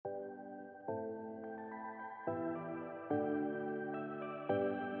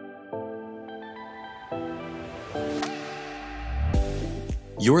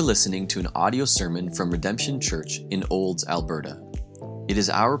You're listening to an audio sermon from Redemption Church in Olds, Alberta. It is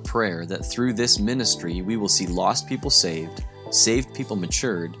our prayer that through this ministry we will see lost people saved, saved people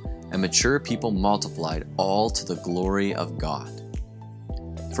matured, and mature people multiplied, all to the glory of God.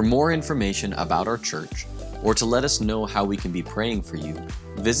 For more information about our church, or to let us know how we can be praying for you,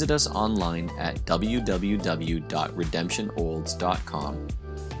 visit us online at www.redemptionolds.com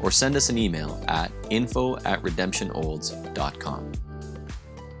or send us an email at info@redemptionolds.com.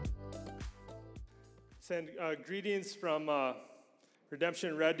 Send greetings from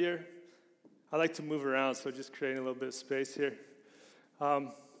Redemption Red Deer. I like to move around, so just creating a little bit of space here.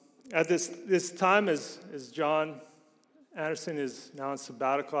 At this time, as John Anderson is now on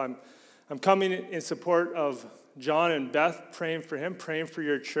sabbatical, I'm coming in support of John and Beth, praying for him, praying for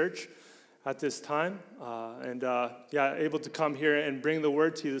your church at this time, able to come here and bring the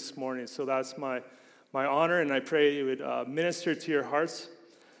word to you this morning. So that's my honor, and I pray it would minister to your hearts.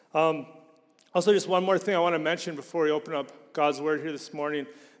 Also, just one more thing I want to mention before we open up God's Word here this morning.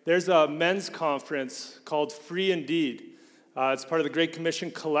 There's a men's conference called Free Indeed. It's part of the Great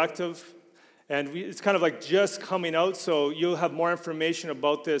Commission Collective, and it's kind of like just coming out, so you'll have more information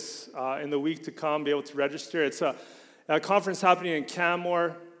about this in the week to come, be able to register. It's a conference happening in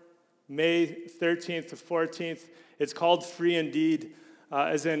Canmore, May 13th to 14th. It's called Free Indeed,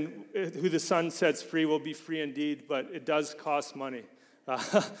 as in who the Son sets free will be free indeed, but it does cost money.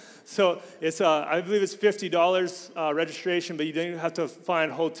 So it's I believe it's $50 registration, but you don't have to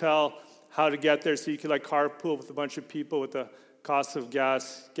find a hotel, how to get there, so you can like carpool with a bunch of people with the cost of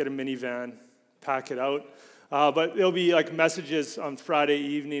gas, get a minivan, pack it out. But there'll be like messages on Friday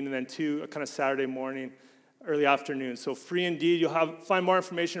evening and then two kind of Saturday morning, early afternoon. So Free Indeed, you'll find more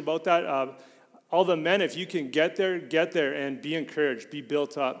information about that. All the men, if you can get there and be encouraged, be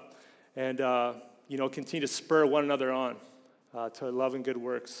built up, and continue to spur one another on. To love and good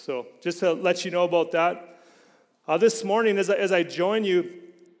works. So just to let you know about that. This morning, as I join you,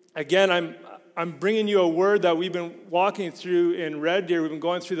 again, I'm bringing you a word that we've been walking through in Red Deer. We've been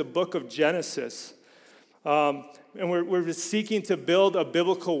going through the book of Genesis. And we're seeking to build a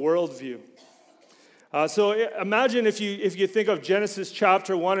biblical worldview. So imagine if you think of Genesis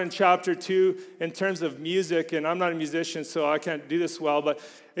chapter 1 and chapter 2 in terms of music, and I'm not a musician, so I can't do this well, but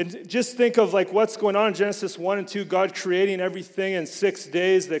just think of like what's going on in Genesis 1 and 2, God creating everything in 6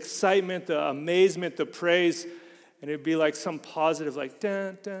 days, the excitement, the amazement, the praise, and it'd be like some positive, like,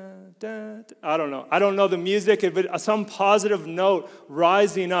 dun, dun, dun, dun. I don't know the music, but some positive note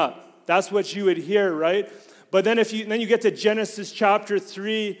rising up. That's what you would hear, right? But then you get to Genesis chapter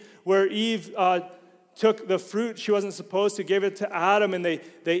 3, where Eve took the fruit she wasn't supposed to, gave it to Adam, and they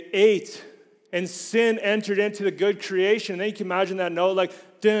ate, and sin entered into the good creation. And then you can imagine that note like,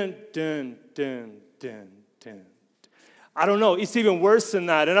 dun, dun, dun, dun, dun. I don't know, it's even worse than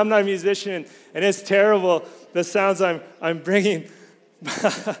that. And I'm not a musician, and it's terrible, the sounds I'm bringing.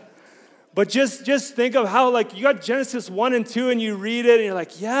 But just think of how, like, you got Genesis 1 and 2, and you read it, and you're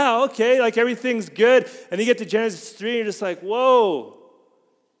like, yeah, okay, like, everything's good. And then you get to Genesis 3, and you're just like, whoa.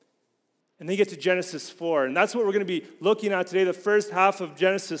 And then you get to Genesis 4, and that's what we're going to be looking at today, the first half of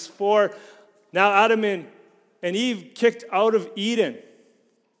Genesis 4. Now Adam and Eve kicked out of Eden.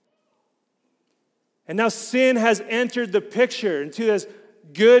 And now sin has entered the picture into this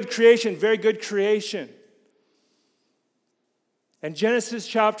good creation, very good creation. And Genesis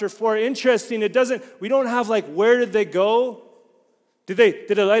chapter 4, interesting, we don't have like, where did they go? Did they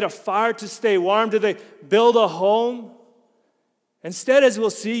light a fire to stay warm? Did they build a home? Instead, as we'll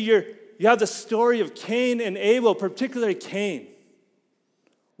see, you have the story of Cain and Abel, particularly Cain.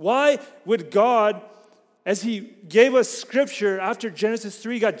 Why would God, as he gave us scripture after Genesis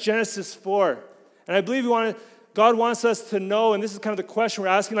 3, got Genesis 4? And I believe God wants us to know, and this is kind of the question we're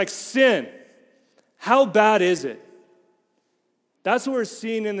asking, like, sin, how bad is it? That's what we're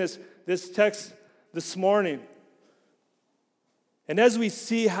seeing in this text this morning. And as we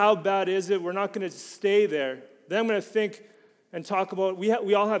see how bad is it, we're not going to stay there. Then I'm going to think and talk about,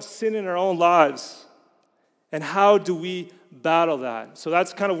 we all have sin in our own lives. And how do we battle that? So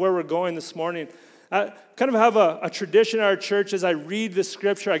that's kind of where we're going this morning. I kind of have a tradition in our church. As I read the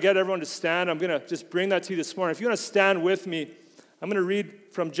scripture, I get everyone to stand. I'm going to just bring that to you this morning. If you want to stand with me, I'm going to read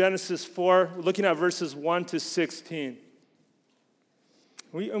from Genesis 4, looking at verses 1 to 16.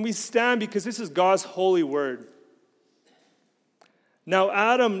 We stand because this is God's holy word. Now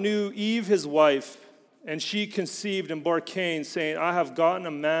Adam knew Eve, his wife, and she conceived and bore Cain, saying, I have gotten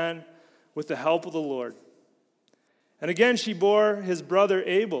a man with the help of the Lord. And again she bore his brother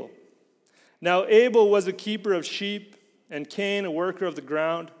Abel. Now Abel was a keeper of sheep, and Cain a worker of the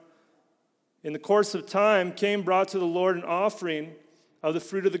ground. In the course of time, Cain brought to the Lord an offering of the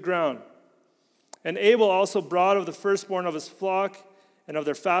fruit of the ground. And Abel also brought of the firstborn of his flock and of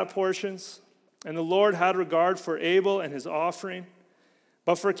their fat portions. And the Lord had regard for Abel and his offering.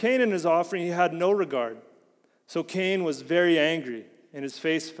 But for Cain and his offering he had no regard. So Cain was very angry, and his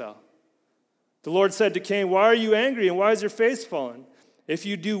face fell. The Lord said to Cain, "Why are you angry, and why is your face fallen? If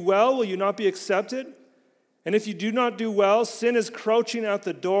you do well, will you not be accepted? And if you do not do well, sin is crouching at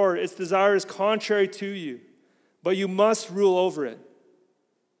the door. Its desire is contrary to you, but you must rule over it."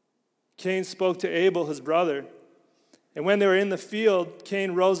 Cain spoke to Abel, his brother. And when they were in the field,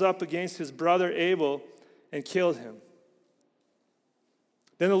 Cain rose up against his brother Abel and killed him.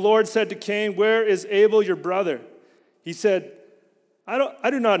 Then the Lord said to Cain, "Where is Abel, your brother?" He said, I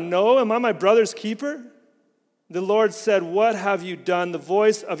do not know. Am I my brother's keeper?" The Lord said, "What have you done? The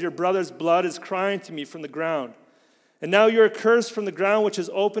voice of your brother's blood is crying to me from the ground. And now you are cursed from the ground, which has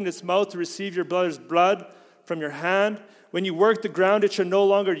opened its mouth to receive your brother's blood from your hand. When you work the ground, it shall no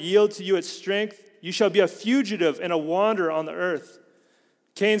longer yield to you its strength. You shall be a fugitive and a wanderer on the earth."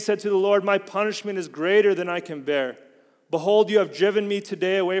 Cain said to the Lord, "My punishment is greater than I can bear. Behold, you have driven me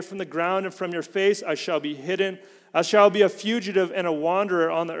today away from the ground, and from your face I shall be hidden. I shall be a fugitive and a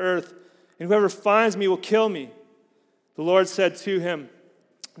wanderer on the earth, and whoever finds me will kill me." The Lord said to him,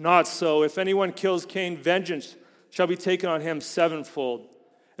 "Not so. If anyone kills Cain, vengeance shall be taken on him sevenfold."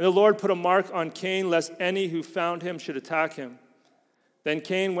 And the Lord put a mark on Cain, lest any who found him should attack him. Then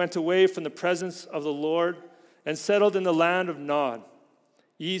Cain went away from the presence of the Lord and settled in the land of Nod,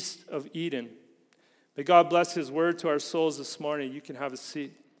 east of Eden. May God bless his word to our souls this morning. You can have a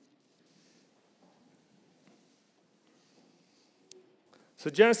seat. So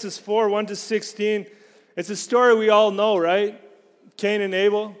Genesis 4, 1-16, it's a story we all know, right? Cain and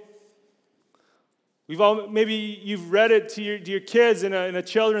Abel. Maybe you've read it to your kids in a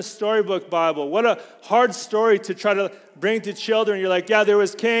children's storybook Bible. What a hard story to try to bring to children. You're like, yeah, there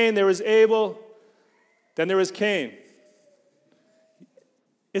was Cain, there was Abel, then there was Cain.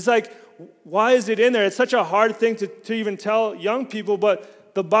 It's like, why is it in there? It's such a hard thing to even tell young people,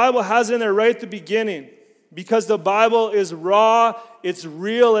 but the Bible has it in there right at the beginning. Because the Bible is raw, it's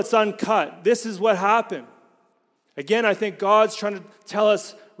real, it's uncut. This is what happened. Again, I think God's trying to tell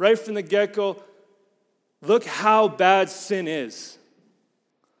us right from the get-go, look how bad sin is.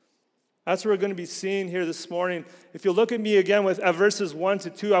 That's what we're going to be seeing here this morning. If you look at me again with verses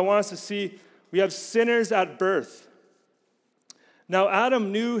 1-2, I want us to see we have sinners at birth. Now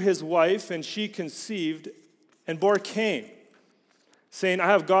Adam knew his wife, and she conceived and bore Cain, saying, "I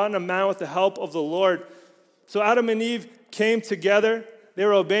have gotten a man with the help of the Lord." So Adam and Eve came together. They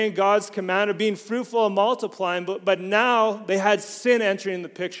were obeying God's command of being fruitful and multiplying, but now they had sin entering the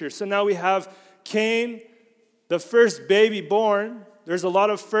picture. So now we have Cain, the first baby born. There's a lot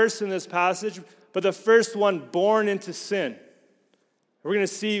of firsts in this passage, but the first one born into sin. We're going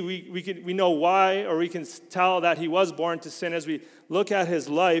to see, we know why, or we can tell that he was born to sin as we look at his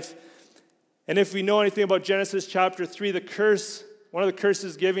life. And if we know anything about Genesis chapter 3, one of the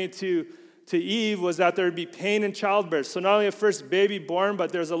curses given to Eve was that there would be pain in childbirth. So not only a first baby born,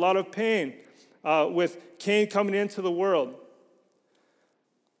 but there's a lot of pain with Cain coming into the world.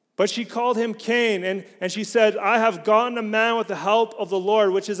 But she called him Cain, and she said, "I have gotten a man with the help of the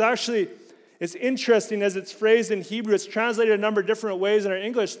Lord," which is actually, it's interesting as it's phrased in Hebrew. It's translated a number of different ways in our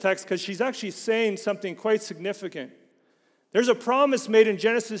English text because she's actually saying something quite significant. There's a promise made in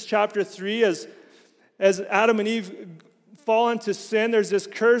Genesis chapter 3 as Adam and Eve fall into sin. There's this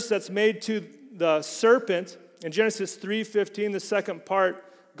curse that's made to the serpent. In Genesis 3:15, the second part,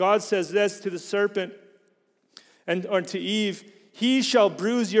 God says this to the serpent or to Eve, "He shall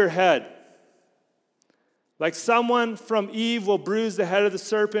bruise your head." Like someone from Eve will bruise the head of the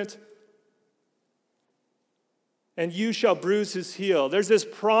serpent, and you shall bruise his heel. There's this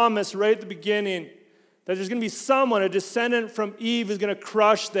promise right at the beginning that there's going to be someone, a descendant from Eve, who's going to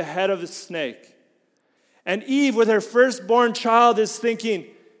crush the head of the snake. And Eve, with her firstborn child, is thinking,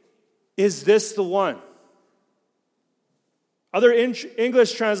 is this the one? Other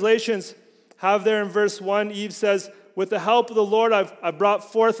English translations have there in verse 1, Eve says, "With the help of the Lord, I've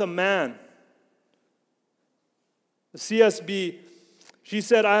brought forth a man." The CSB, she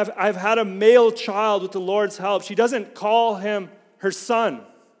said, I've had a male child with the Lord's help. She doesn't call him her son.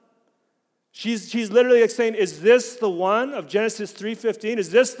 She's literally saying, is this the one of Genesis 3:15? Is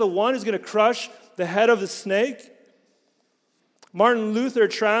this the one who's going to crush the head of the snake? Martin Luther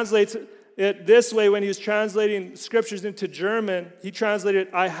translates it this way when he was translating scriptures into German. He translated,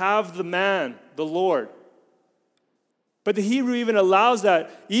 "I have the man, the Lord." But the Hebrew even allows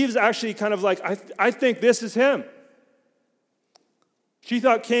that. Eve's actually kind of like, I think this is him. She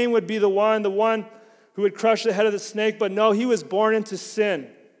thought Cain would be the one who who would crush the head of the snake, but no, he was born into sin.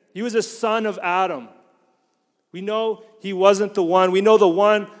 He was a son of Adam. We know he wasn't the one. We know the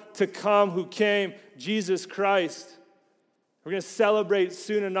one to come who came, Jesus Christ. We're going to celebrate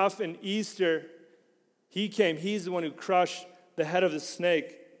soon enough in Easter. He came. He's the one who crushed the head of the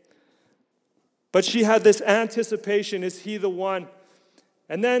snake. But she had this anticipation, is he the one?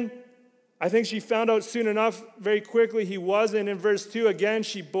 And then I think she found out soon enough, very quickly, he wasn't. In verse 2, again,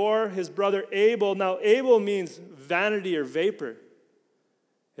 she bore his brother Abel. Now, Abel means vanity or vapor.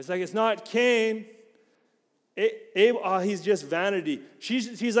 It's like, it's not Cain. Abel, he's just vanity.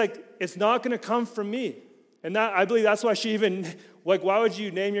 She's like, it's not going to come from me. And that, I believe that's why she even, like, why would you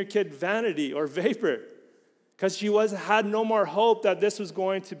name your kid vanity or vapor? Because she had no more hope that this was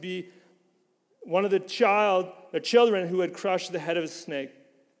going to be one of the children who had crushed the head of a snake.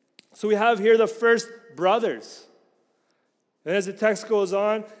 So we have here the first brothers. And as the text goes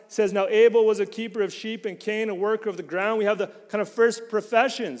on, it says, now Abel was a keeper of sheep and Cain a worker of the ground. We have the kind of first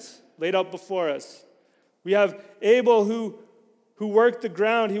professions laid out before us. We have Abel who worked the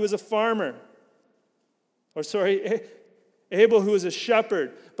ground. He was a farmer. Abel who was a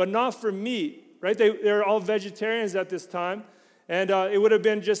shepherd, but not for meat, right? They were all vegetarians at this time. And it would have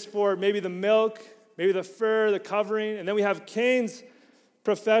been just for maybe the milk, maybe the fur, the covering. And then we have Cain's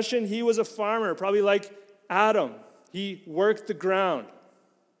profession. He was a farmer, probably like Adam. He worked the ground.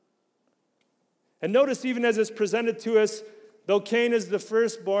 And notice even as it's presented to us, though Cain is the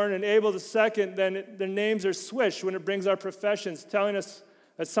firstborn and Abel the second, then their names are switched when it brings our professions, telling us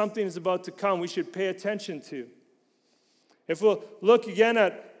that something is about to come we should pay attention to. If we'll look again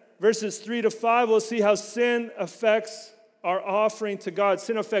at verses 3 to 5, we'll see how sin affects our offering to God.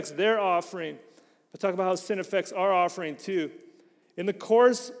 Sin affects their offering. We'll talk about how sin affects our offering too. In the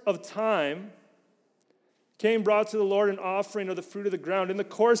course of time, Cain brought to the Lord an offering of the fruit of the ground. In the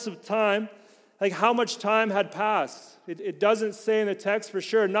course of time, like how much time had passed? It doesn't say in the text for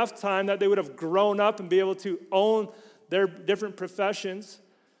sure. Enough time that they would have grown up and be able to own their different professions.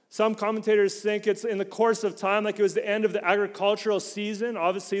 Some commentators think it's in the course of time, like it was the end of the agricultural season.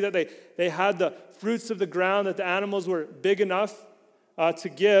 Obviously that they had the fruits of the ground, that the animals were big enough to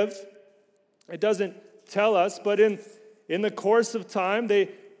give. It doesn't tell us, but in the course of time, they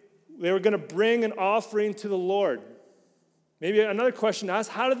were going to bring an offering to the Lord. Maybe another question to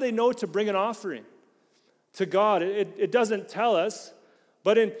ask, how did they know to bring an offering to God? It doesn't tell us.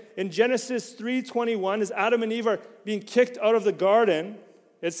 But in Genesis 3:21, as Adam and Eve are being kicked out of the garden,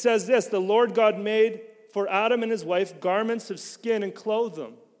 it says this, the Lord God made for Adam and his wife garments of skin and clothed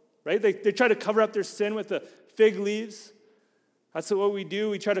them. Right? They try to cover up their sin with the fig leaves. That's what we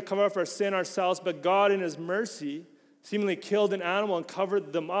do. We try to cover up our sin ourselves, but God in his mercy seemingly killed an animal and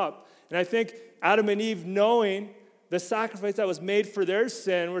covered them up. And I think Adam and Eve, knowing the sacrifice that was made for their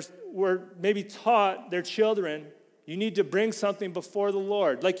sin, were maybe taught their children, you need to bring something before the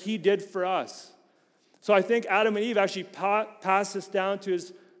Lord, like he did for us. So I think Adam and Eve actually passed this down to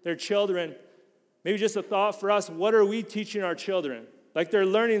their children. Maybe just a thought for us, what are we teaching our children? Like they're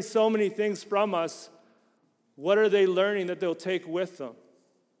learning so many things from us. What are they learning that they'll take with them?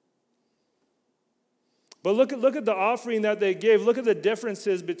 But look at the offering that they gave. Look at the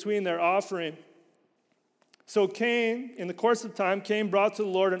differences between their offering. So Cain, in the course of time, Cain brought to the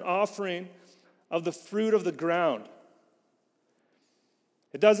Lord an offering of the fruit of the ground.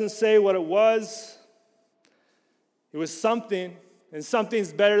 It doesn't say what it was. It was something, and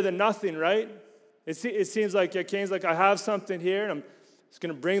something's better than nothing, right? It seems like Cain's like, I have something here, and I'm just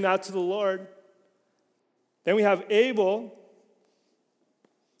going to bring that to the Lord. Then we have Abel.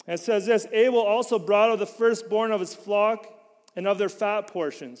 And it says this, Abel also brought of the firstborn of his flock and of their fat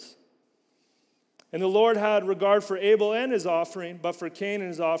portions. And the Lord had regard for Abel and his offering, but for Cain and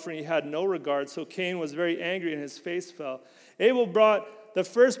his offering he had no regard. So Cain was very angry and his face fell. Abel brought the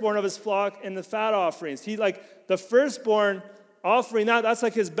firstborn of his flock and the fat offerings. He like the firstborn offering, that's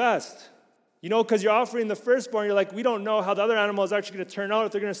like his best. You know, because you're offering the firstborn, you're like, we don't know how the other animal is actually going to turn out,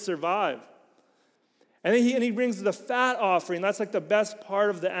 if they're going to survive. And then he brings the fat offering. That's like the best part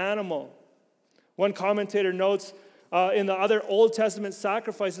of the animal. One commentator notes in the other Old Testament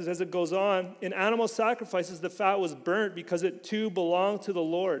sacrifices as it goes on, in animal sacrifices, the fat was burnt because it too belonged to the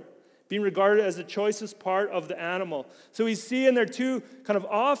Lord, being regarded as the choicest part of the animal. So we see in their two kind of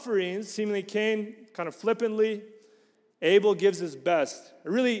offerings, seemingly Cain kind of flippantly, Abel gives his best.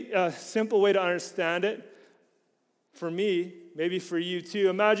 A really simple way to understand it, for me, maybe for you too.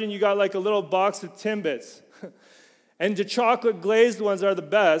 Imagine you got like a little box of Timbits, and the chocolate glazed ones are the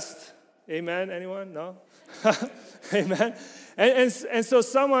best. Amen? Anyone? No? Amen? And so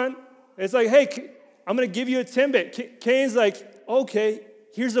someone, it's like, hey, I'm going to give you a Timbit. Cain's like, okay,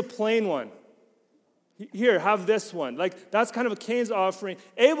 here's a plain one. Here, have this one. Like, that's kind of a Cain's offering.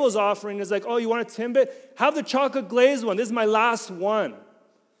 Abel's offering is like, oh, you want a Timbit? Have the chocolate glazed one. This is my last one.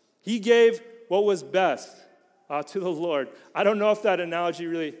 He gave what was best to the Lord. I don't know if that analogy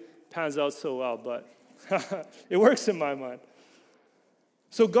really pans out so well, but it works in my mind.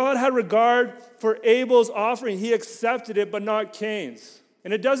 So God had regard for Abel's offering. He accepted it, but not Cain's.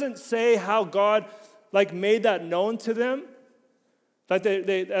 And it doesn't say how God made that known to them. Like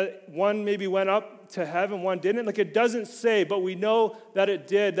one maybe went up to heaven, one didn't. Like, it doesn't say, but we know that it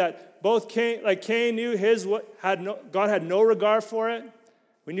did. That both Cain knew God had no regard for it.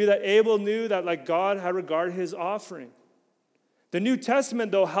 We knew that Abel knew that God had regarded his offering. The New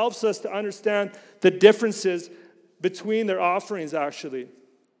Testament, though, helps us to understand the differences between their offerings, actually.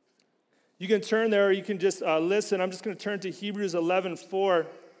 You can turn there, or you can just listen. I'm just going to turn to Hebrews 11:4.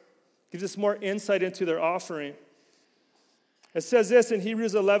 Gives us more insight into their offering. It says this in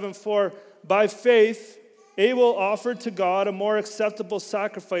Hebrews 11:4, by faith, Abel offered to God a more acceptable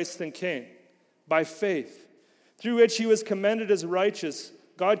sacrifice than Cain. By faith, through which he was commended as righteous,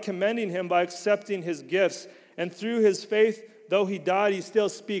 God commending him by accepting his gifts. And through his faith, though he died, he still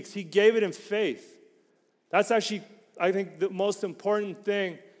speaks. He gave it in faith. That's actually, I think, the most important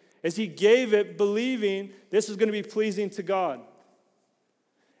thing, is he gave it believing this was going to be pleasing to God.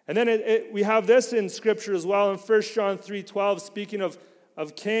 And then we have this in Scripture as well in 1 John 3:12, speaking of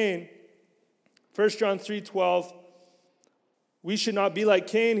Cain. 1 John 3:12, we should not be like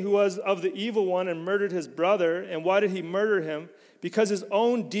Cain, who was of the evil one and murdered his brother. And why did he murder him? Because his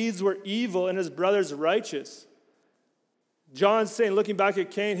own deeds were evil and his brother's righteous. John's saying, looking back at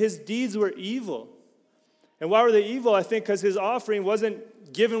Cain, his deeds were evil. And why were they evil? I think because his offering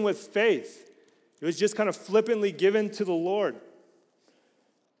wasn't given with faith. It was just kind of flippantly given to the Lord.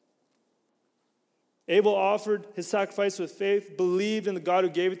 Abel offered his sacrifice with faith, believed in the God who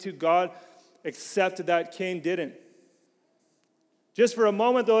gave it to. God accepted that. Cain didn't. Just for a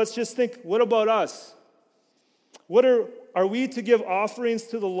moment, though, let's just think, what about us? Are we to give offerings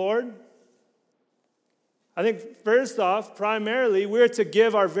to the Lord? I think, first off, primarily, we're to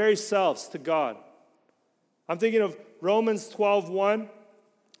give our very selves to God. I'm thinking of Romans 12:1,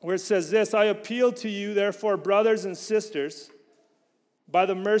 where it says this, I appeal to you, therefore, brothers and sisters, by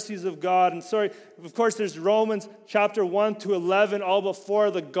the mercies of God. And of course, there's Romans chapter 1 to 11, all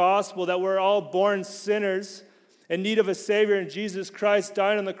before the gospel, that we're all born sinners in need of a Savior, and Jesus Christ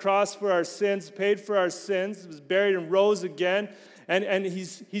died on the cross for our sins, paid for our sins, was buried and rose again, and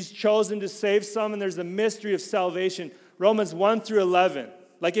he's chosen to save some, and there's a mystery of salvation. Romans 1 through 11,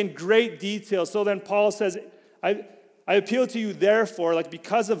 like in great detail. So then Paul says, I appeal to you, therefore,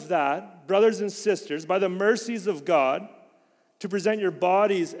 because of that, brothers and sisters, by the mercies of God, to present your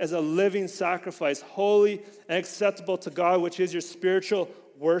bodies as a living sacrifice, holy and acceptable to God, which is your spiritual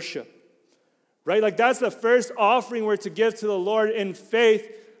worship. Right? That's the first offering we're to give to the Lord in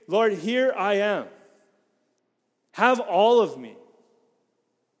faith. Lord, here I am. Have all of me.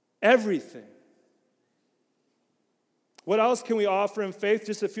 Everything. What else can we offer in faith?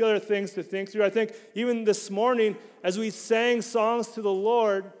 Just a few other things to think through. I think even this morning, as we sang songs to the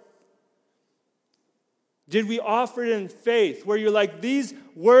Lord, did we offer it in faith? Where you're like, these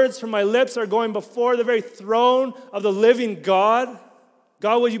words from my lips are going before the very throne of the living God.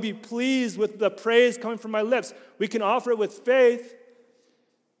 God, will you be pleased with the praise coming from my lips? We can offer it with faith,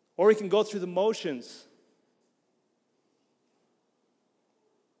 or we can go through the motions.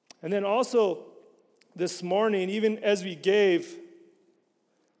 And then also, this morning, even as we gave,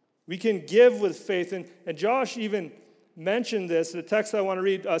 we can give with faith. And Josh even mentioned this, the text I want to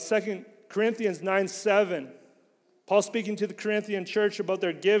read, 2 Corinthians 9:7. Paul speaking to the Corinthian church about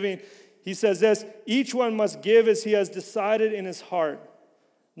their giving, he says this, each one must give as he has decided in his heart,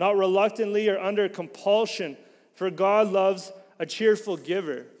 not reluctantly or under compulsion, for God loves a cheerful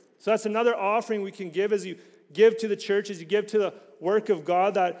giver. So that's another offering we can give as you give to the church, as you give to the work of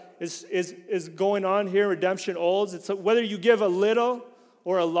God that is going on here in Redemption Olds. It's whether you give a little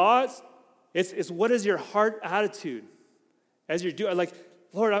or a lot, it's what is your heart attitude as you're doing.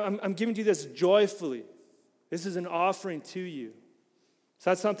 Lord, I'm giving you this joyfully. This is an offering to you. So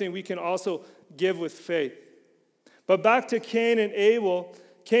that's something we can also give with faith. But back to Cain and Abel,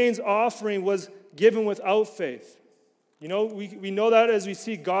 Cain's offering was given without faith. You know, we know that as we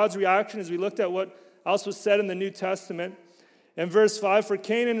see God's reaction, as we looked at what else was said in the New Testament. In verse 5, for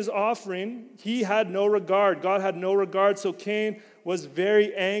Cain and his offering, he had no regard. God had no regard, so Cain was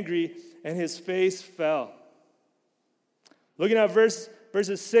very angry and his face fell. Looking at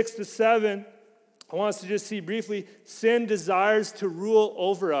verses 6 to 7, I want us to just see briefly, sin desires to rule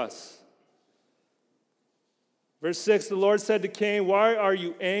over us. Verse 6, the Lord said to Cain, why are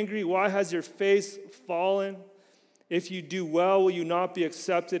you angry? Why has your face fallen? If you do well, will you not be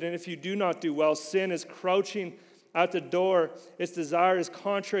accepted? And if you do not do well, sin is crouching at the door. Its desire is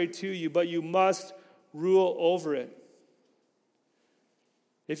contrary to you, but you must rule over it.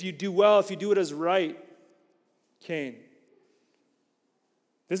 If you do well, if you do what is right, Cain.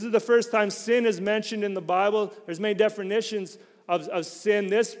 This is the first time sin is mentioned in the Bible. There's many definitions of sin.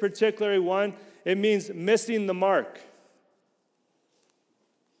 This particular one, it means missing the mark.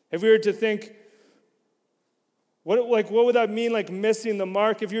 If we were to think, what would that mean, like missing the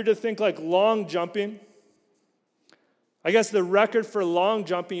mark? If you were to think like long jumping, I guess the record for long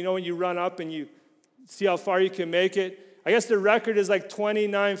jumping, when you run up and you see how far you can make it, I guess the record is like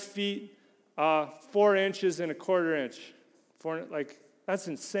 29 feet, 4 inches and a quarter inch. That's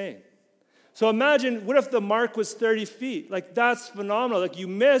insane. So imagine, what if the mark was 30 feet? That's phenomenal. You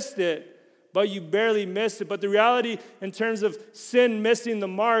missed it, but you barely missed it. But the reality in terms of sin missing the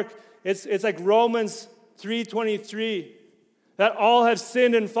mark, it's like Romans 3:23, that all have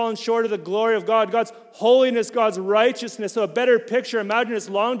sinned and fallen short of the glory of God, God's holiness, God's righteousness. So a better picture, imagine it's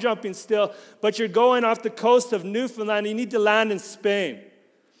long jumping still, but you're going off the coast of Newfoundland, you need to land in Spain.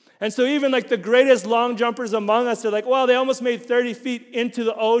 And so even the greatest long jumpers among us, they're well, they almost made 30 feet into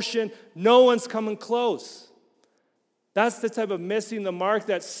the ocean. No one's coming close. That's the type of missing the mark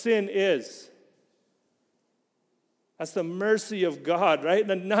that sin is. That's the mercy of God, right?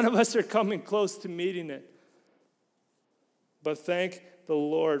 And none of us are coming close to meeting it. But thank the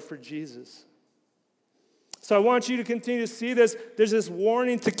Lord for Jesus. So I want you to continue to see this. There's this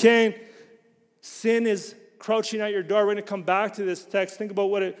warning to Cain. Sin is crouching at your door. We're going to come back to this text. Think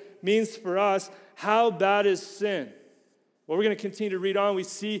about what it means for us. How bad is sin? Well, we're going to continue to read on. We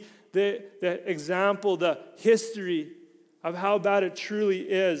see the example, the history of how bad it truly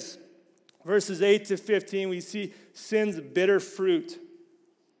is. Verses 8 to 15, we see sin's bitter fruit.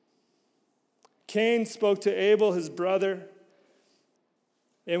 Cain spoke to Abel, his brother,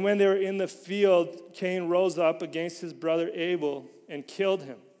 and when they were in the field, Cain rose up against his brother Abel and killed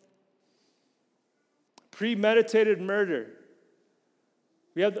him. Premeditated murder.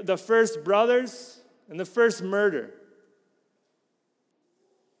 We have the first brothers and the first murder.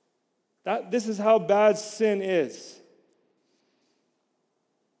 This is how bad sin is.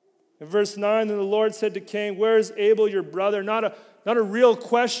 In verse 9, then the Lord said to Cain, where is Abel your brother? Not a real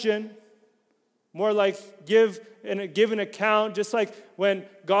question. More like give an account, just like when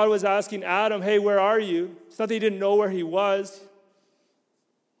God was asking Adam, hey, where are you? It's not that he didn't know where he was.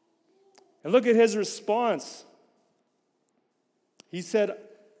 And look at his response. He said,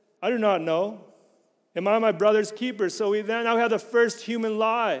 I do not know. Am I my brother's keeper? So we now have the first human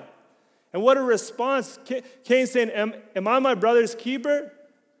lie. And what a response. Cain saying, am I my brother's keeper?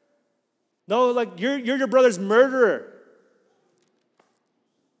 No, you're your brother's murderer.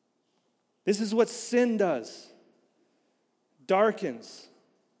 This is what sin does. Darkens.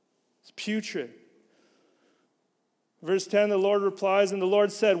 It's putrid. Verse 10, the Lord replies, and the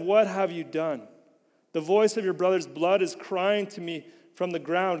Lord said, what have you done? The voice of your brother's blood is crying to me from the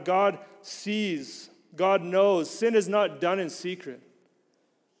ground. God sees. God knows. Sin is not done in secret.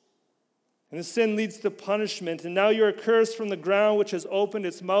 And the sin leads to punishment. And now you are cursed from the ground, which has opened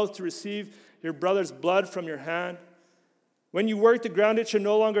its mouth to receive your brother's blood from your hand. When you work the ground, it shall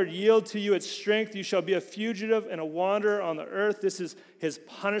no longer yield to you its strength. You shall be a fugitive and a wanderer on the earth. This is his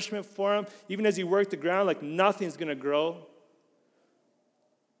punishment for him. Even as he worked the ground, nothing's going to grow.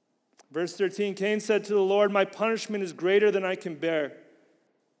 Verse 13, Cain said to the Lord, my punishment is greater than I can bear.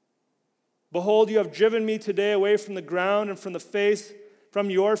 Behold, you have driven me today away from the ground, and from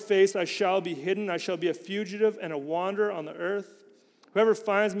your face I shall be hidden. I shall be a fugitive and a wanderer on the earth. Whoever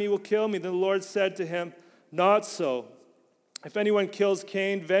finds me will kill me. Then the Lord said to him, not so. If anyone kills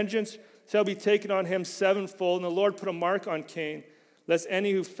Cain, vengeance shall be taken on him sevenfold. And the Lord put a mark on Cain, lest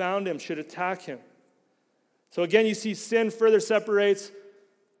any who found him should attack him. So again, you see sin further separates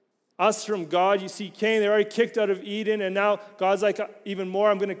us from God. You see Cain, they're already kicked out of Eden, and now God's like, even more,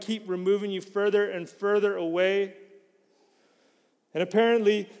 I'm going to keep removing you further and further away. And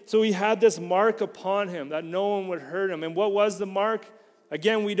apparently, so he had this mark upon him that no one would hurt him. And what was the mark?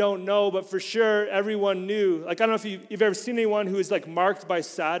 Again, we don't know, but for sure, everyone knew. I don't know if you've ever seen anyone who is marked by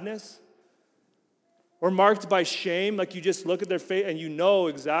sadness or marked by shame. You just look at their face and you know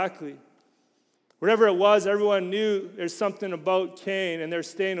exactly. Whatever it was, everyone knew there's something about Cain and they're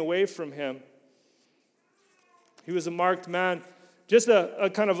staying away from him. He was a marked man. Just a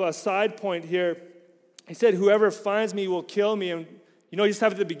kind of a side point here. He said, whoever finds me will kill me. And you just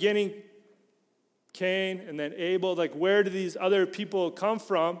have at the beginning, Cain and then Abel. Where do these other people come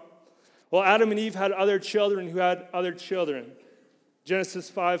from? Well, Adam and Eve had other children who had other children.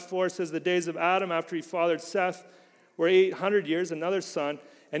 Genesis 5:4 says, the days of Adam after he fathered Seth were 800 years, another son,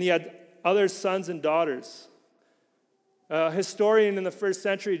 and he had other sons and daughters. A historian in the first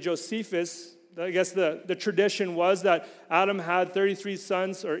century, Josephus, I guess the tradition was that Adam had 33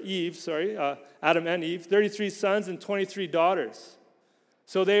 sons, or Adam and Eve, 33 sons and 23 daughters.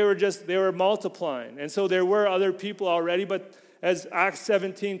 So they were multiplying. And so there were other people already, but as Acts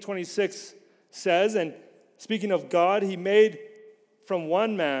 17:26 says, and speaking of God, he made from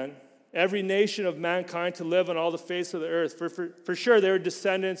one man every nation of mankind to live on all the face of the earth. For sure, they were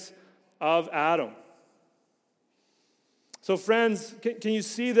descendants of Adam. So friends, can you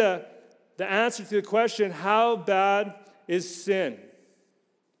see the answer to the question, how bad is sin?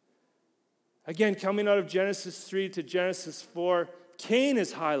 Again, coming out of Genesis 3 to Genesis 4, Cain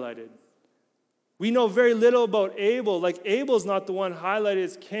is highlighted. We know very little about Abel. Like, Abel's not the one highlighted,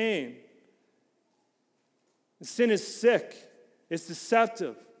 it's Cain. Sin is sick. It's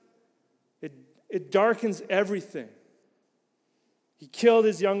deceptive. It darkens everything. He killed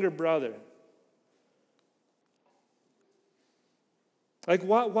his younger brother. Like,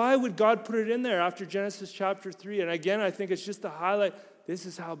 why would God put it in there after Genesis chapter 3? And again, I think it's just to highlight, this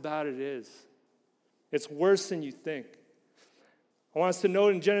is how bad it is. It's worse than you think. I want us to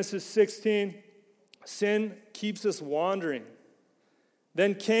note in Genesis 16, sin keeps us wandering.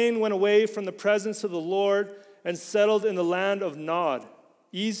 Then Cain went away from the presence of the Lord and settled in the land of Nod,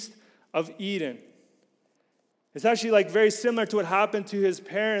 east of Eden. It's actually like very similar to what happened to his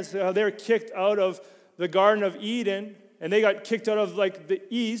parents. How they were kicked out of the Garden of Eden, and they got kicked out of like the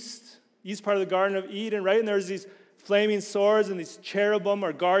east part of the Garden of Eden, right? And there's these flaming swords and these cherubim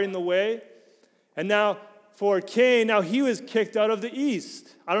are guarding the way. And now for Cain, now he was kicked out of the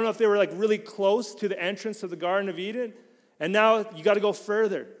east. I don't know if they were like really close to the entrance of the Garden of Eden. And now you got to go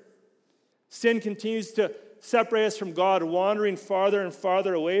further. Sin continues to separate us from God, wandering farther and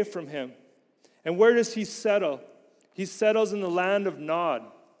farther away from him. And where does he settle? He settles in the land of Nod. I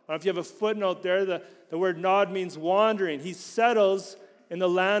don't know if you have a footnote there. The word Nod means wandering. He settles in the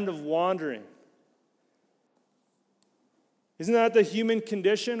land of wandering. Isn't that the human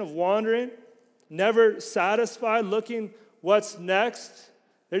condition of wandering? Never satisfied, looking what's next.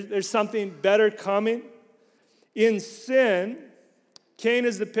 There's something better coming. In sin, Cain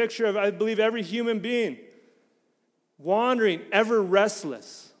is the picture of, I believe, every human being. Wandering, ever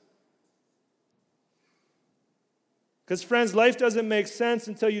restless. Because, friends, life doesn't make sense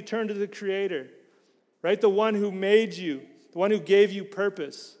until you turn to the Creator, right? The one who made you, the one who gave you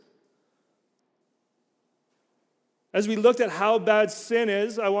purpose. As we looked at how bad sin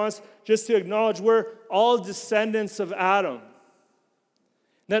is, I want us just to acknowledge we're all descendants of Adam.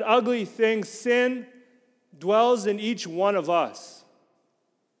 That ugly thing, sin, dwells in each one of us.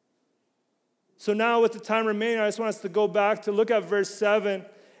 So now with the time remaining, I just want us to go back to look at verse 7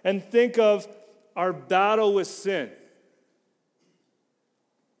 and think of our battle with sin.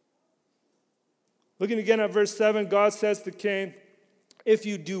 Looking again at verse 7, God says to Cain, "If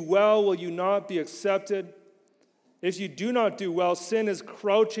you do well, will you not be accepted? If you do not do well, sin is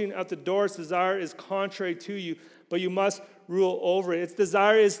crouching at the door. Its desire is contrary to you, but you must rule over it." Its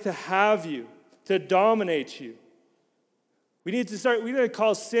desire is to have you, to dominate you. We need to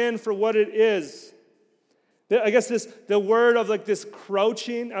call sin for what it is. I guess the word of like this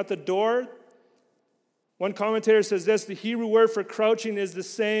crouching at the door, one commentator says this: the Hebrew word for crouching is the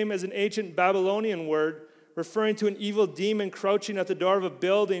same as an ancient Babylonian word, referring to an evil demon crouching at the door of a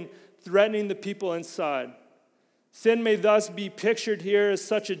building, threatening the people inside. Sin may thus be pictured here as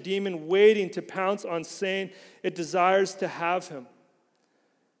such a demon waiting to pounce on sin. It desires to have him.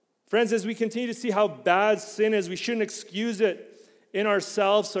 Friends, as we continue to see how bad sin is, we shouldn't excuse it in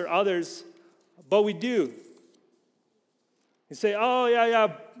ourselves or others, but we do. You say, "Oh,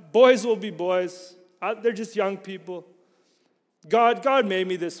 yeah, boys will be boys. They're just young people. God made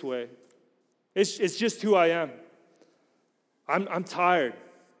me this way. It's just who I am. I'm tired.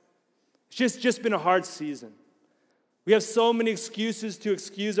 It's just been a hard season." We have so many excuses to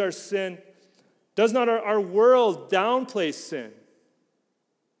excuse our sin. Does not our world downplay sin?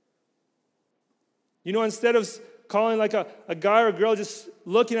 You know, instead of calling like a guy or a girl just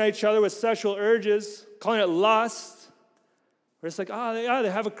looking at each other with sexual urges, calling it lust, where it's like, they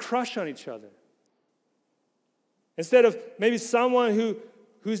have a crush on each other. Instead of maybe someone who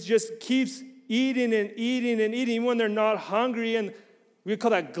just keeps eating and eating and eating even when they're not hungry, and we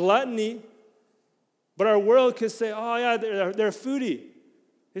call that gluttony. But our world could say, they're a foodie.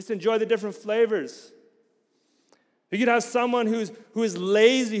 They just enjoy the different flavors. You could have someone who is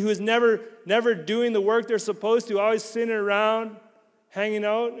lazy, who is never doing the work they're supposed to, always sitting around, hanging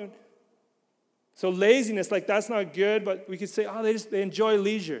out. So laziness, like that's not good, but we could say, oh, they enjoy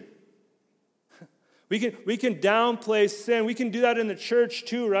leisure. We can downplay sin. We can do that in the church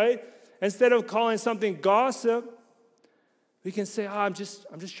too, right? Instead of calling something gossip, we can say, I'm just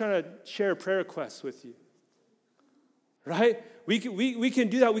trying to share a prayer request with you. Right? We can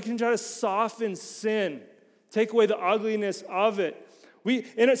do that. We can try to soften sin, take away the ugliness of it.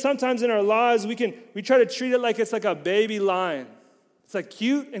 Sometimes in our lives, we try to treat it like it's like a baby lion. It's like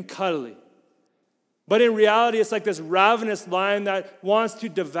cute and cuddly. But in reality, it's like this ravenous lion that wants to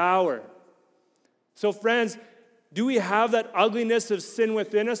devour. So friends, do we have that ugliness of sin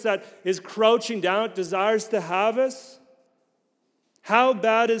within us that is crouching down, it desires to have us? How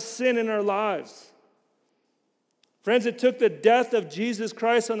bad is sin in our lives? Friends, it took the death of Jesus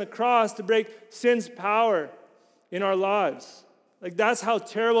Christ on the cross to break sin's power in our lives. Like that's how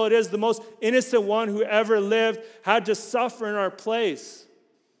terrible it is. The most innocent one who ever lived had to suffer in our place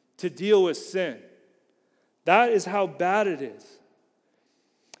to deal with sin. That is how bad it is.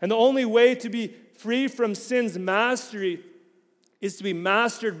 And the only way to be free from sin's mastery is to be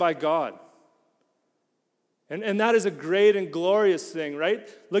mastered by God. And that is a great and glorious thing, right?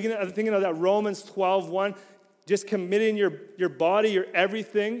 Thinking of that Romans 12:1, just committing your body, your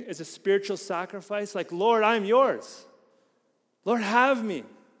everything as a spiritual sacrifice. Like, Lord, I'm yours. Lord, have me.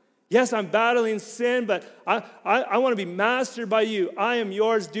 Yes, I'm battling sin, but I want to be mastered by you. I am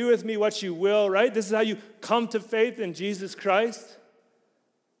yours. Do with me what you will, right? This is how you come to faith in Jesus Christ.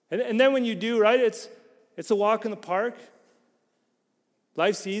 And then when you do, right, it's a walk in the park.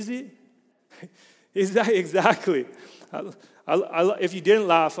 Life's easy. Exactly. If you didn't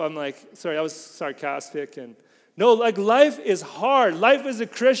laugh, I'm like, sorry, I was sarcastic. And no, like life is hard. Life as a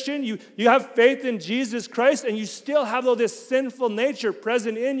Christian, you have faith in Jesus Christ, and you still have all this sinful nature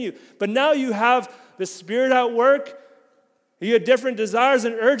present in you. But now you have the Spirit at work. You have different desires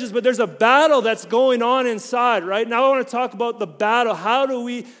and urges, but there's a battle that's going on inside, right? Now I want to talk about the battle. How do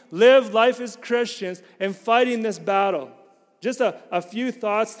we live life as Christians and fighting this battle? Just a few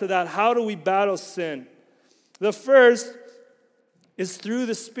thoughts to that. How do we battle sin? The first is through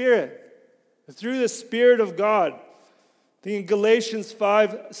the Spirit. Through the Spirit of God. In Galatians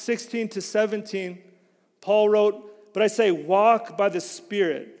 5:16-17, Paul wrote, "But I say, walk by the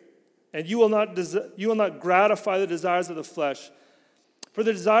Spirit, and you will not gratify the desires of the flesh. For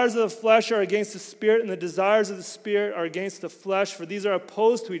the desires of the flesh are against the Spirit, and the desires of the Spirit are against the flesh, for these are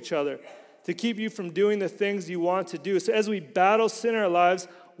opposed to each other, to keep you from doing the things you want to do." So as we battle sin in our lives,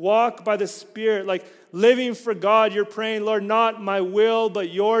 walk by the Spirit, like living for God. You're praying, Lord, not my will, but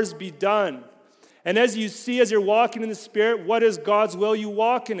yours be done. And as you're walking in the Spirit, what is God's will? You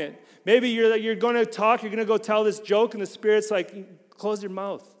walk in it. Maybe you're going to talk, you're going to go tell this joke, and the Spirit's like, close your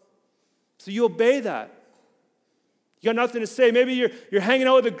mouth. So you obey that. You got nothing to say. Maybe you're hanging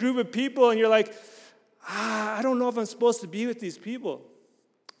out with a group of people, and you're like, I don't know if I'm supposed to be with these people.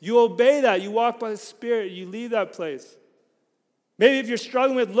 You obey that. You walk by the Spirit. You leave that place. Maybe if you're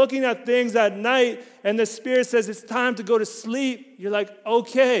struggling with looking at things at night, and the Spirit says it's time to go to sleep, you're like,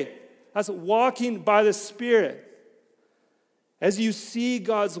 okay. That's walking by the Spirit. As you see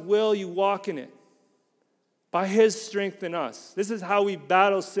God's will, you walk in it. By His strength in us. This is how we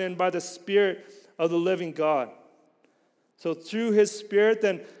battle sin, by the Spirit of the living God. So through His Spirit,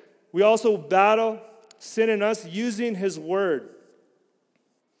 then we also battle sin in us using His Word.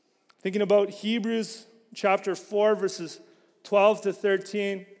 Thinking about Hebrews chapter 4, verses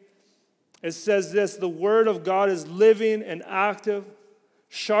 12-13, it says this, "The Word of God is living and active,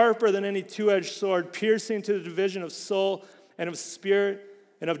 sharper than any two-edged sword, piercing to the division of soul and of spirit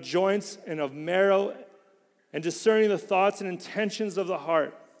and of joints and of marrow, and discerning the thoughts and intentions of the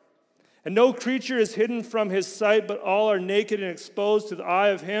heart. And no creature is hidden from His sight, but all are naked and exposed to the eye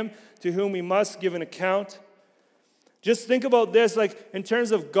of Him to whom we must give an account." Just think about this, like in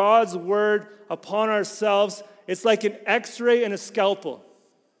terms of God's Word upon ourselves, it's like an x-ray and a scalpel.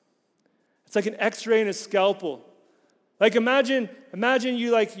 It's like an x-ray and a scalpel. Like imagine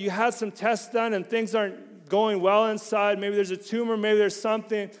you had some tests done and things aren't going well inside. Maybe there's a tumor, maybe there's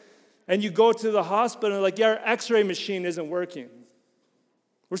something. And you go to the hospital and our x-ray machine isn't working.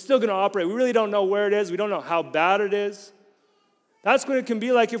 We're still going to operate. We really don't know where it is. We don't know how bad it is. That's what it can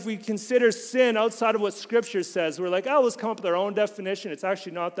be like if we consider sin outside of what Scripture says. We're like, let's come up with our own definition. It's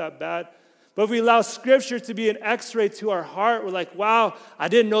actually not that bad. But if we allow Scripture to be an x-ray to our heart, we're like, wow, I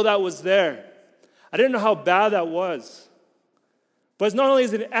didn't know that was there. I didn't know how bad that was. But it's not only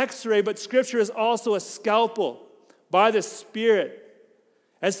is it an x-ray, but Scripture is also a scalpel by the Spirit.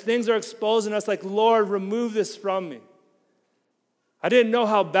 As things are exposed in us, like, Lord, remove this from me. I didn't know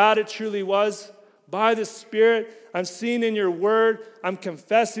how bad it truly was, by the Spirit. I'm seeing in your word. I'm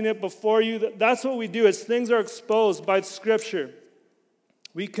confessing it before you. That's what we do as things are exposed by Scripture.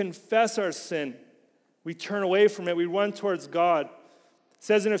 We confess our sin. We turn away from it. We run towards God. It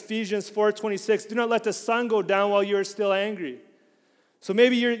says in Ephesians 4:26, do not let the sun go down while you are still angry. So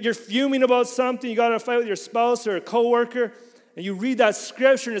maybe you're fuming about something. You got in a fight with your spouse or a coworker, and you read that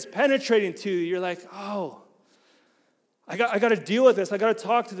scripture and it's penetrating to you. You're like, oh, I got to deal with this. I got to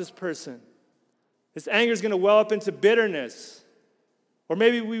talk to this person. This anger is going to well up into bitterness. Or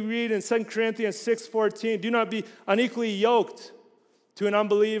maybe we read in 2 Corinthians 6:14, do not be unequally yoked to an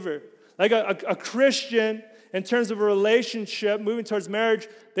unbeliever. Like a Christian, in terms of a relationship, moving towards marriage,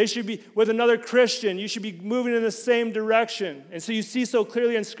 they should be with another Christian. You should be moving in the same direction. And so you see so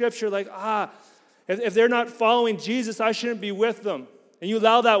clearly in Scripture, like, if they're not following Jesus, I shouldn't be with them. And you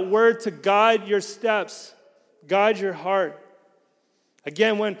allow that word to guide your steps, guide your heart.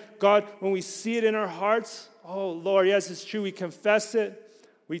 Again, when we see it in our hearts, oh, Lord, yes, it's true. We confess it,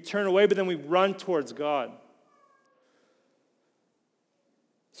 we turn away, but then we run towards God.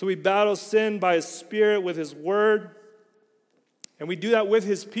 So we battle sin by His Spirit with His Word, and we do that with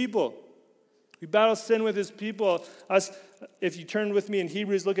His people. We battle sin with His people. If you turn with me in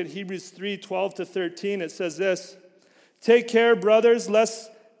Hebrews, look at Hebrews 3:12-13. It says this, take care, brothers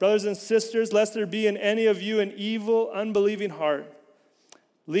and sisters, lest there be in any of you an evil, unbelieving heart,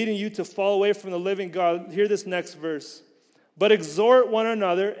 leading you to fall away from the living God. Hear this next verse. But exhort one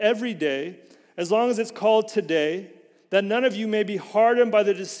another every day, as long as it's called today, that none of you may be hardened by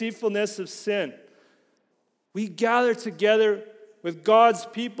the deceitfulness of sin. We gather together with God's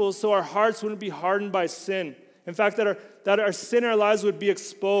people so our hearts wouldn't be hardened by sin. In fact, that our sin in our lives would be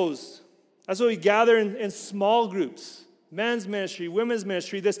exposed. That's why we gather in small groups, men's ministry, women's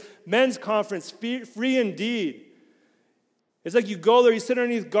ministry, this men's conference, free indeed. It's like you go there, you sit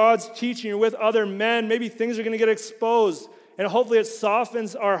underneath God's teaching, you're with other men, maybe things are going to get exposed, and hopefully it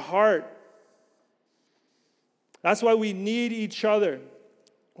softens our heart. That's why we need each other.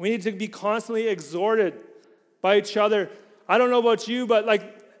 We need to be constantly exhorted by each other. I don't know about you, but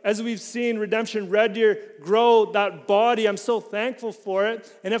as we've seen Redemption Red Deer grow that body, I'm so thankful for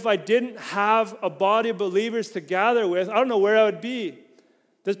it. And if I didn't have a body of believers to gather with, I don't know where I would be.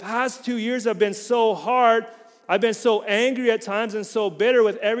 The past 2 years have been so hard. I've been so angry at times and so bitter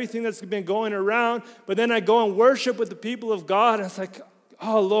with everything that's been going around. But then I go and worship with the people of God, and it's like,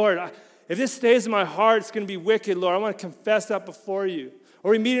 oh, Lord, if this stays in my heart, it's going to be wicked, Lord. I want to confess that before you.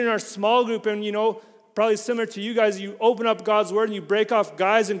 Or we meet in our small group, and probably similar to you guys, you open up God's word and you break off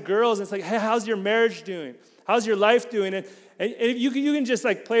guys and girls, and it's like, hey, how's your marriage doing? How's your life doing? And you can just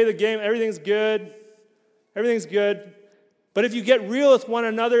play the game. Everything's good. Everything's good. But if you get real with one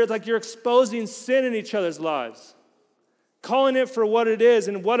another, it's like you're exposing sin in each other's lives, calling it for what it is,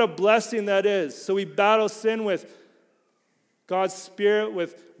 and what a blessing that is. So we battle sin with God's Spirit,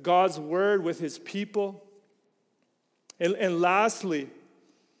 with God's Word, with His people. And lastly,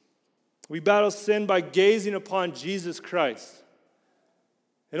 we battle sin by gazing upon Jesus Christ.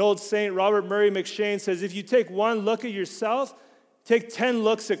 An old saint, Robert Murray McShane, says, if you take one look at yourself, take 10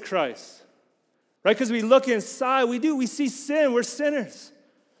 looks at Christ. Right? Because we look inside, we see sin, we're sinners.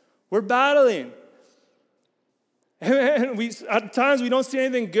 We're battling. And at times we don't see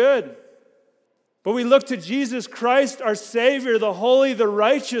anything good. But we look to Jesus Christ, our Savior, the holy, the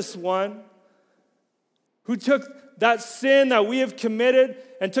righteous one, who took that sin that we have committed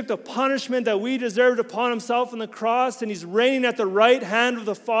and took the punishment that we deserved upon Himself on the cross, and He's reigning at the right hand of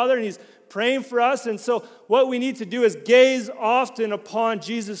the Father, and He's praying for us. And so what we need to do is gaze often upon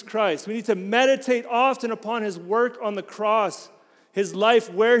Jesus Christ. We need to meditate often upon His work on the cross, His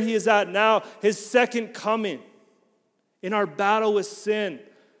life, where He is at now, His second coming. In our battle with sin,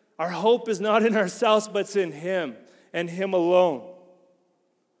 our hope is not in ourselves, but it's in Him and Him alone.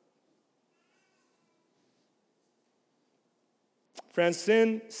 Friends,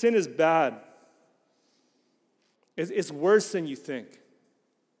 sin is bad. It's worse than you think.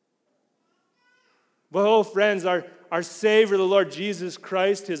 But oh, friends, our Savior, the Lord Jesus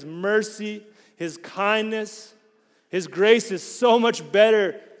Christ, His mercy, His kindness, His grace is so much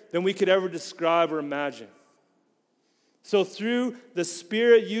better than we could ever describe or imagine. So through the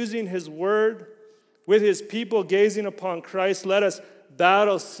Spirit using His Word, with His people gazing upon Christ, let us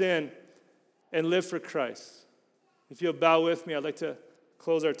battle sin and live for Christ. If you'll bow with me, I'd like to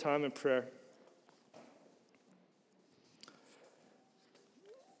close our time in prayer.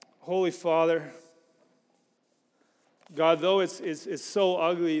 Holy Father, God, though it's so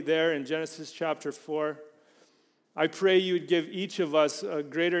ugly there in Genesis chapter 4, I pray you would give each of us a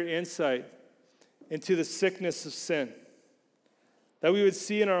greater insight into the sickness of sin. That we would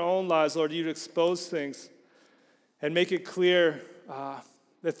see in our own lives, Lord, you'd expose things and make it clear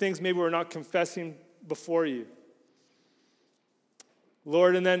the things maybe we're not confessing before you.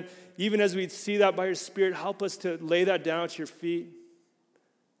 Lord, and then even as we see that by your Spirit, help us to lay that down at your feet.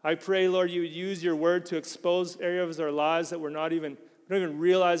 I pray, Lord, you would use your word to expose areas of our lives that we don't even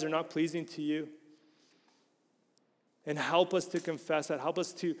realize are not pleasing to you. And help us to confess that. Help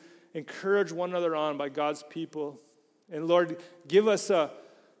us to encourage one another on by God's people. And Lord, give us a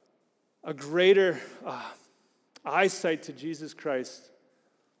greater eyesight to Jesus Christ.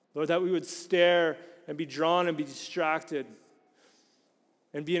 Lord, that we would stare and be drawn and be distracted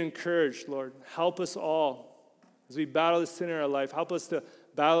and be encouraged, Lord. Help us all as we battle this sin in our life. Help us to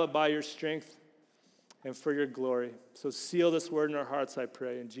battle it by your strength and for your glory. So seal this word in our hearts, I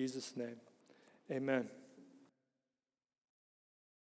pray, in Jesus' name. Amen.